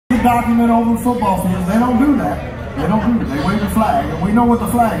the document over the football field. They don't do that. They don't do it. They wave the flag, and we know what the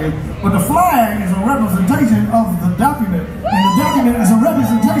flag is. But the flag is a representation of the document, and the document is a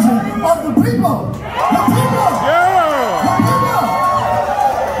representation of the people. The people. Yeah.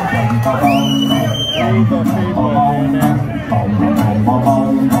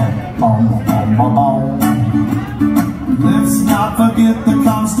 Let's not forget the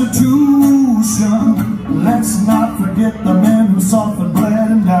Constitution. Let's not forget the men who suffered,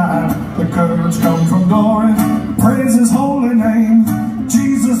 bled, and died. The courage comes from glory. Praise His holy name.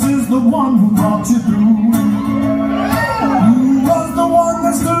 Jesus is the one who brought you through. Who was the one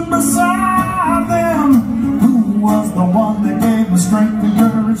that stood beside them? Who was the one that gave the strength and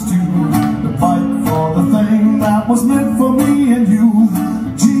courage to fight for the thing that was meant for me and you?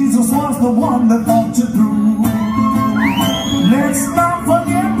 Jesus was the one that brought you through. Let's not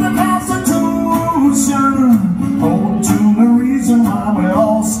forget the Constitution. Hold to the reason why we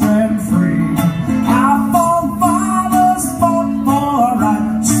all stand free. Our forefathers fought for our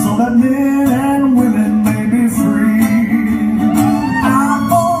rights so that men and women may be free. Our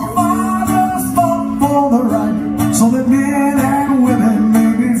forefathers fought for the right so that men and women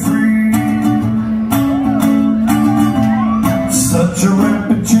may be free. Such a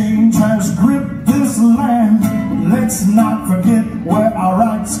rapid change has gripped this land. Let's not forget where our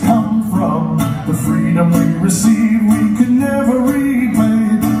rights come from. The freedom we receive, we could never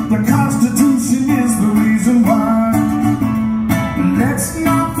repay. The Constitution is the reason why. Let's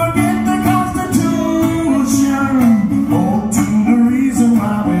not forget the Constitution. Hold to the reason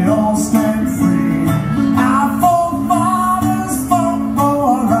why we all stand free. Our forefathers fought for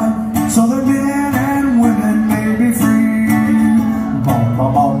our right so that men and women may be free. Boom,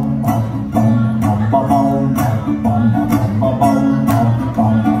 boom, boom, boom, boom, boom, boom, boom.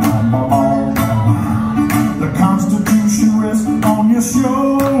 The Constitution rests on your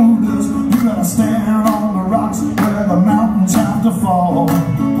shoulders. You gotta stand on the rocks where the mountains have to fall.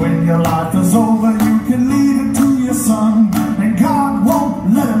 When your life is over, you can leave it to your son, and God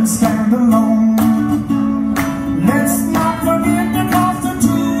won't let him stand alone. Let's not forget the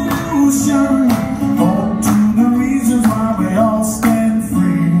Constitution. Hold to the reasons why we all stand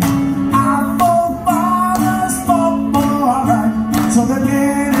free. Our forefathers fought for our right so that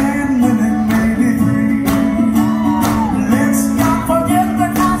men and women may be free. Let's not forget the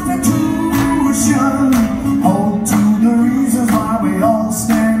Constitution. Hold to the reasons why we all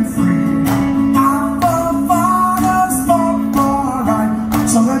stand free. Our forefathers fought for our right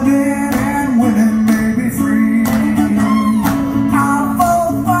so that men and women may be free. Our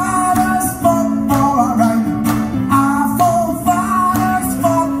forefathers fought for our right. Our forefathers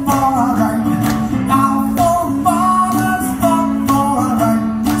fought for our right. Our forefathers fought for our right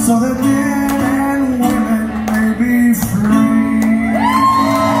so that men and women may be free.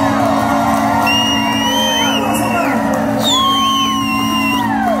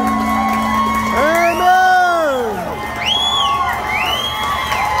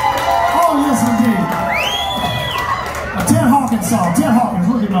 Oh, yes, indeed. A Ted Hawkins song. Ted Hawkins,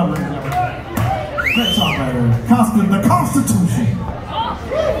 look him up, ladies and gentlemen. Great song right there. The Constitution.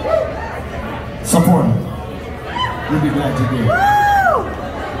 Support it. We'll be glad you did.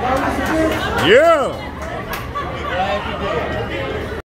 Yeah. Glad you did.